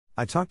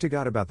I talk to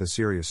God about the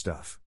serious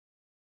stuff.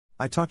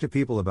 I talk to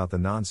people about the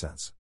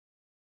nonsense.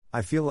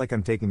 I feel like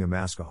I'm taking the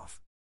mask off.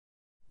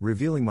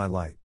 Revealing my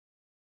light.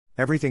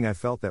 Everything I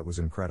felt that was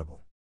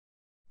incredible.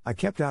 I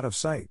kept out of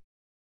sight.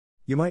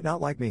 You might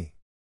not like me.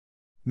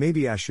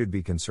 Maybe I should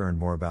be concerned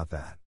more about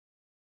that.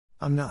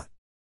 I'm not.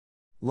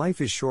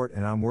 Life is short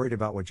and I'm worried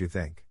about what you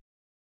think.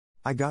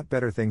 I got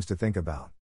better things to think about.